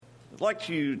I'd like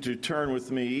you to turn with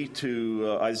me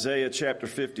to Isaiah chapter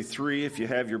 53 if you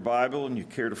have your Bible and you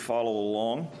care to follow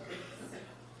along.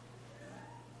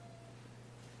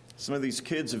 Some of these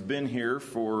kids have been here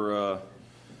for,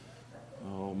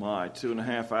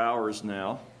 2.5 hours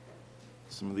now.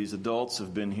 Some of these adults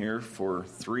have been here for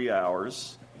 3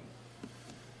 hours.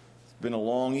 It's been a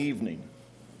long evening.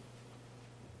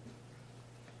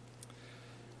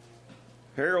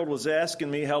 Harold was asking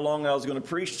me how long I was going to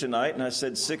preach tonight, and I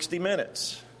said 60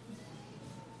 minutes.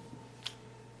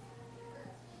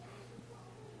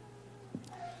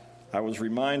 I was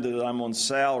reminded that I'm on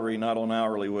salary, not on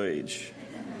hourly wage.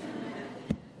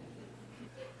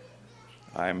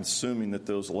 I'm assuming that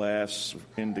those laughs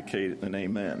indicate an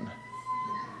amen.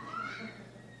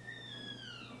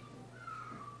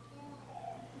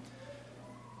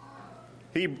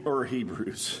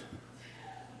 Hebrews.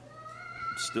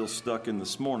 Still stuck in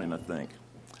this morning, I think.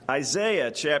 Isaiah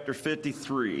chapter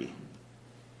 53.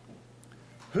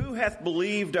 Who hath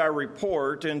believed our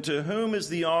report, and to whom is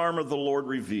the arm of the Lord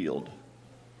revealed?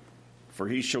 For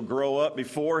he shall grow up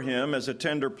before him as a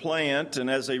tender plant, and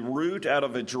as a root out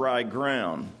of a dry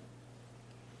ground.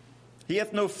 He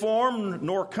hath no form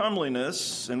nor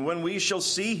comeliness, and when we shall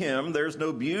see him, there is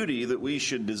no beauty that we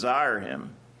should desire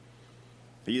him.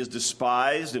 He is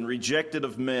despised and rejected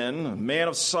of men, a man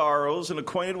of sorrows and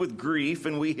acquainted with grief,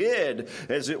 and we hid,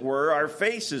 as it were, our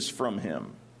faces from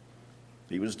him.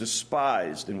 He was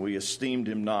despised, and we esteemed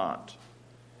him not.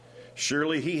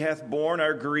 Surely he hath borne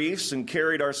our griefs and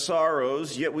carried our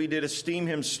sorrows, yet we did esteem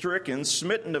him stricken,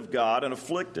 smitten of God, and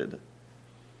afflicted.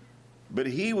 But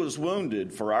he was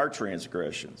wounded for our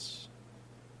transgressions.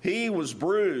 He was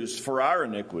bruised for our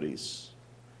iniquities.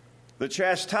 The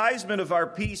chastisement of our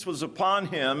peace was upon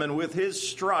him, and with his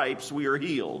stripes we are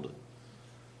healed.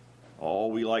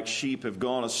 All we like sheep have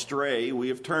gone astray. We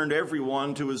have turned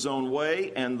everyone to his own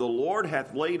way, and the Lord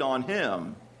hath laid on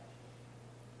him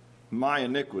my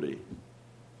iniquity.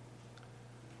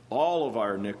 All of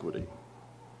our iniquity.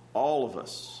 All of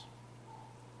us.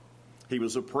 He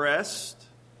was oppressed.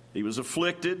 He was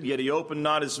afflicted, yet he opened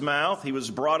not his mouth. He was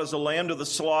brought as a lamb to the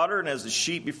slaughter, and as the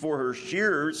sheep before her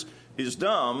shearers is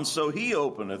dumb, so he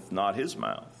openeth not his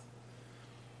mouth.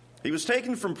 He was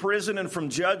taken from prison and from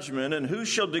judgment, and who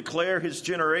shall declare his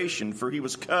generation? For he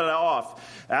was cut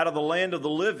off out of the land of the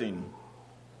living.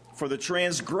 For the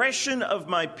transgression of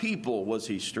my people was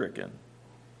he stricken.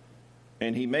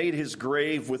 And he made his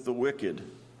grave with the wicked,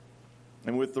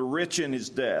 and with the rich in his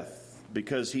death,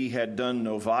 because he had done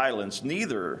no violence,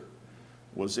 neither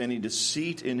was any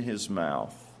deceit in his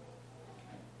mouth.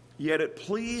 Yet it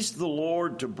pleased the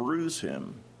Lord to bruise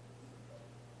him.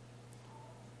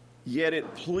 Yet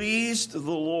it pleased the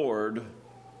Lord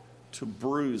to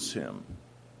bruise him.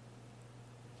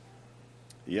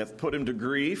 He hath put him to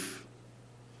grief.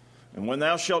 And when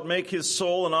thou shalt make his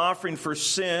soul an offering for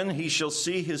sin, he shall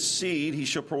see his seed, he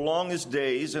shall prolong his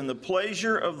days, and the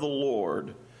pleasure of the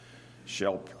Lord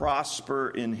shall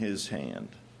prosper in his hand.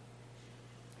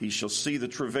 He shall see the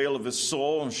travail of his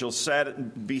soul and shall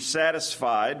be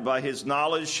satisfied. By his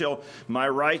knowledge shall my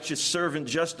righteous servant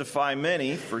justify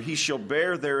many, for he shall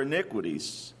bear their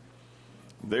iniquities.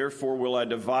 Therefore will I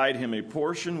divide him a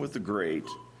portion with the great,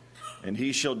 and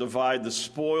he shall divide the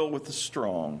spoil with the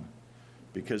strong,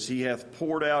 because he hath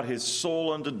poured out his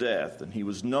soul unto death, and he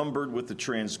was numbered with the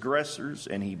transgressors,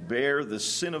 and he bare the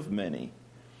sin of many,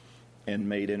 and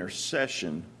made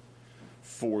intercession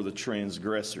for the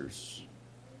transgressors.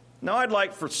 Now I'd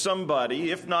like for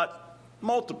somebody, if not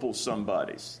multiple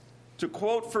somebodies, to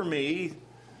quote for me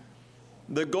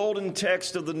the golden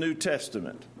text of the New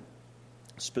Testament,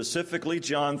 specifically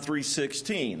John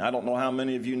 3:16. I don't know how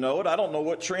many of you know it. I don't know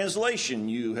what translation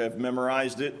you have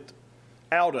memorized it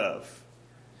out of.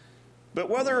 But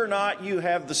whether or not you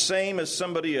have the same as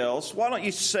somebody else, why don't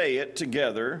you say it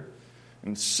together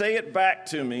and say it back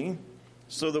to me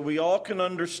so that we all can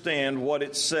understand what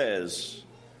it says.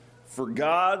 For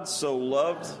God so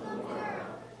loved the world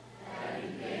that he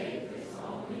gave his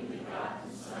only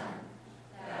begotten Son,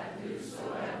 that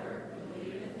whosoever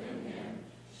believeth in him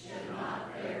should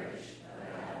not perish, but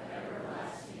have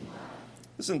everlasting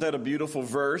life. Isn't that a beautiful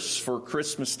verse for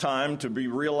Christmas time, to be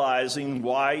realizing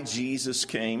why Jesus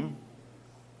came?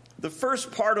 The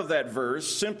first part of that verse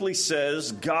simply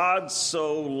says, God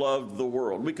so loved the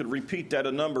world. We could repeat that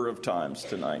a number of times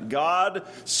tonight. God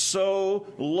so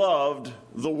loved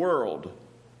the world.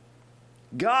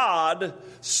 God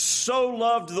so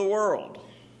loved the world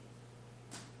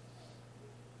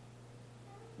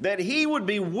that he would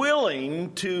be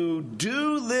willing to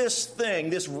do this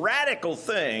thing, this radical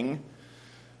thing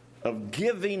of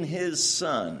giving his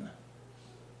Son.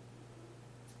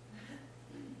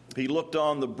 He looked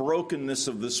on the brokenness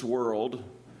of this world.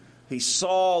 He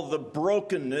saw the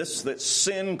brokenness that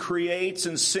sin creates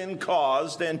and sin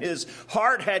caused, and his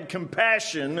heart had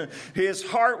compassion. His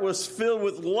heart was filled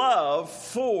with love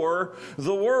for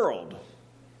the world.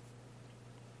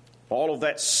 All of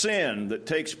that sin that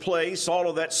takes place, all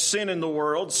of that sin in the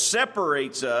world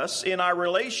separates us in our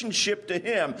relationship to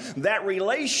Him. That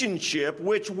relationship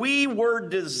which we were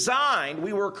designed,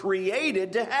 we were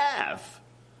created to have.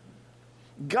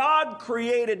 God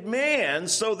created man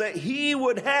so that he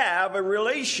would have a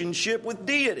relationship with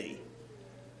deity.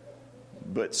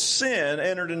 But sin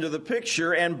entered into the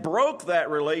picture and broke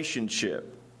that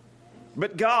relationship.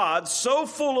 But God, so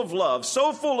full of love,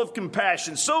 so full of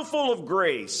compassion, so full of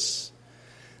grace,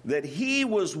 that He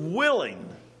was willing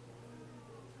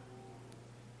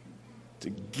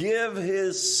to give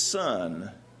His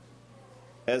Son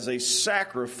as a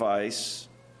sacrifice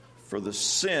for the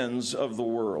sins of the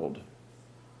world.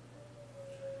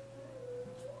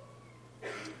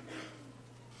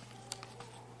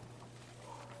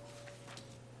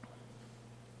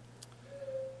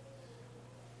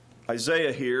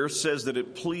 Isaiah here says that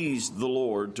it pleased the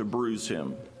Lord to bruise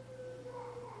Him.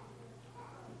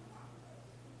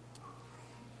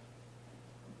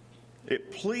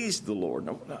 It pleased the Lord.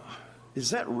 No,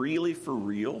 is that really for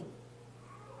real?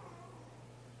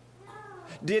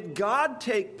 Did God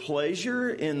take pleasure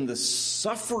in the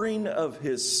suffering of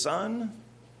His Son?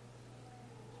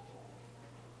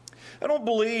 I don't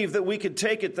believe that we could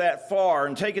take it that far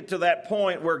and take it to that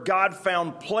point where God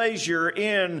found pleasure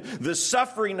in the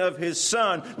suffering of His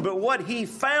Son. But what He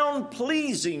found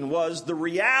pleasing was the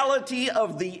reality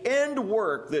of the end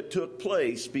work that took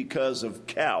place because of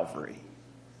Calvary.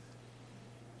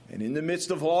 And in the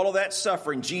midst of all of that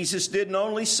suffering, Jesus didn't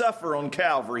only suffer on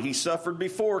Calvary. He suffered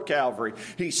before Calvary.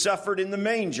 He suffered in the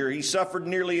manger. He suffered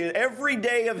nearly every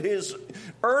day of His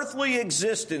earthly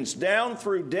existence, down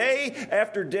through day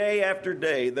after day after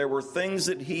day. There were things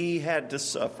that He had to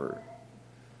suffer.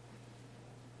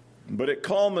 But it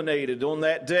culminated on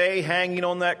that day hanging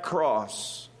on that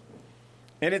cross.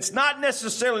 And it's not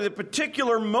necessarily the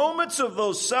particular moments of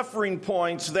those suffering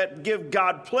points that give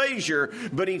God pleasure,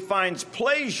 but He finds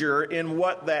pleasure in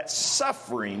what that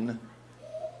suffering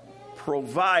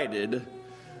provided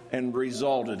and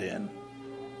resulted in.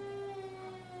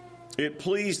 It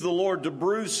pleased the Lord to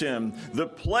bruise Him. The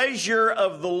pleasure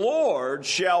of the Lord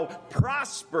shall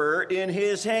prosper in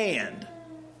His hand.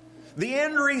 The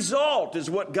end result is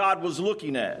what God was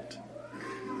looking at.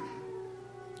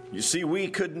 You see, we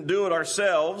couldn't do it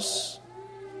ourselves.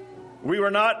 We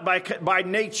were not, by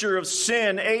nature of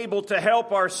sin, able to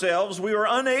help ourselves. We were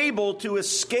unable to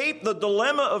escape the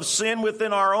dilemma of sin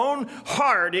within our own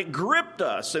heart. It gripped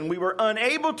us, and we were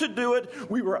unable to do it.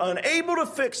 We were unable to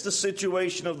fix the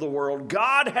situation of the world.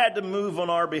 God had to move on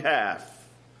our behalf.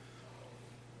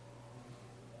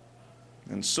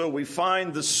 And so we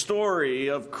find the story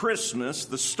of Christmas,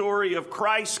 the story of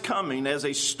Christ coming, as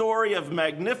a story of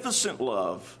magnificent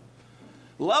love.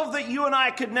 Love that you and I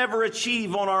could never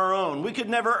achieve on our own. We could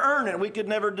never earn it. We could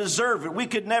never deserve it. We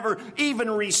could never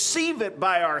even receive it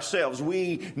by ourselves.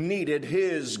 We needed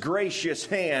His gracious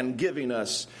hand giving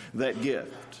us that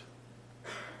gift.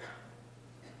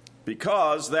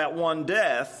 Because that one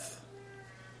death,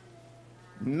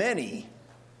 many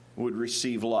would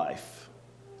receive life.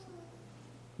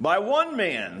 By one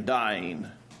man dying.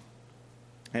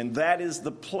 And that is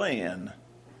the plan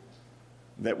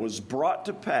that was brought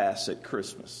to pass at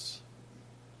Christmas.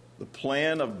 The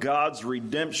plan of God's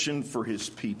redemption for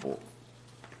His people.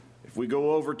 If we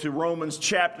go over to Romans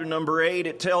chapter number 8,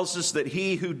 it tells us that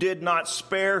He who did not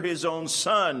spare His own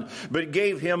Son, but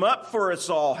gave Him up for us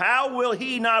all, how will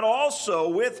He not also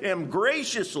with Him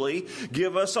graciously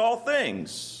give us all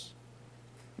things?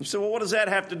 You say, well, what does that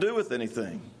have to do with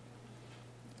anything?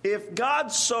 If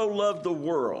God so loved the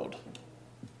world,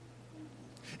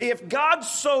 if God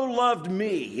so loved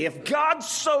me, if God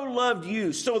so loved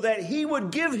you, so that He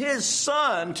would give His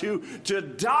Son to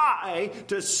die,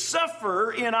 to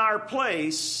suffer in our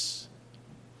place,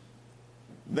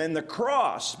 then the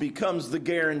cross becomes the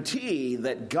guarantee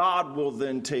that God will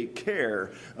then take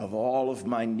care of all of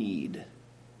my need.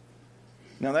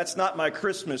 Now, that's not my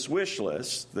Christmas wish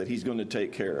list that He's going to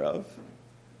take care of.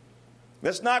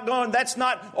 That's not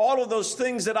all of those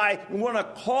things that I want to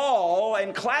call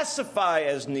and classify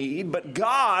as need, but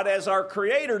God, as our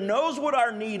Creator, knows what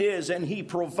our need is, and He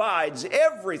provides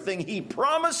everything. He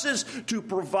promises to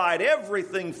provide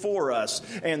everything for us,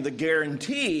 and the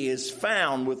guarantee is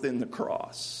found within the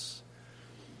cross.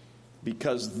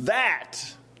 Because that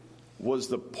was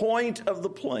the point of the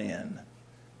plan.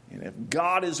 And if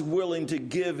God is willing to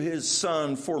give his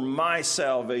Son for my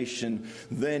salvation,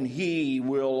 then he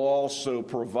will also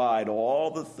provide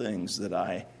all the things that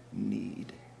I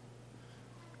need.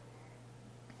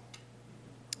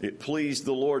 It pleased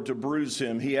the Lord to bruise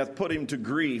him. He hath put him to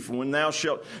grief. And when thou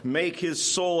shalt make his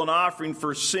soul an offering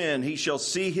for sin, he shall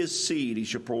see his seed. He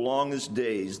shall prolong his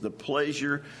days. The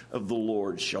pleasure of the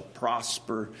Lord shall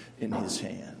prosper in his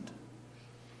hand.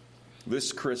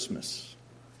 This Christmas,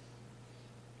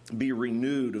 be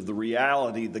renewed of the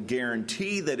reality, the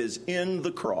guarantee that is in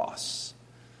the cross,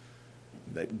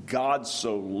 that God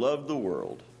so loved the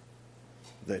world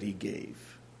that he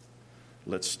gave.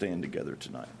 Let's stand together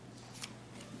tonight.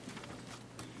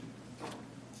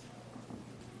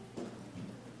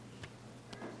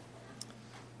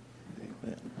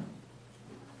 Amen.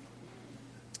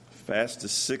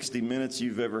 Fastest 60 minutes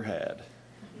you've ever had.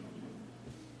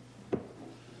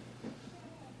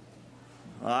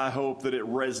 I hope that it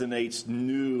resonates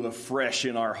new, afresh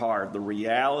in our heart, the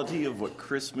reality of what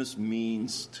Christmas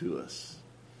means to us.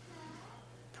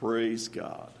 Praise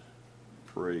God.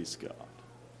 Praise God.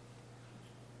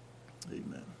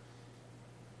 Amen.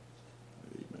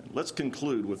 Amen. Let's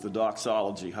conclude with the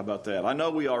doxology. How about that? I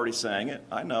know we already sang it.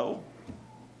 I know.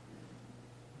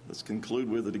 Let's conclude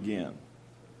with it again.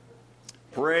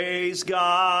 Praise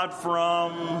God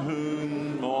from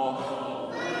whom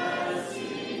all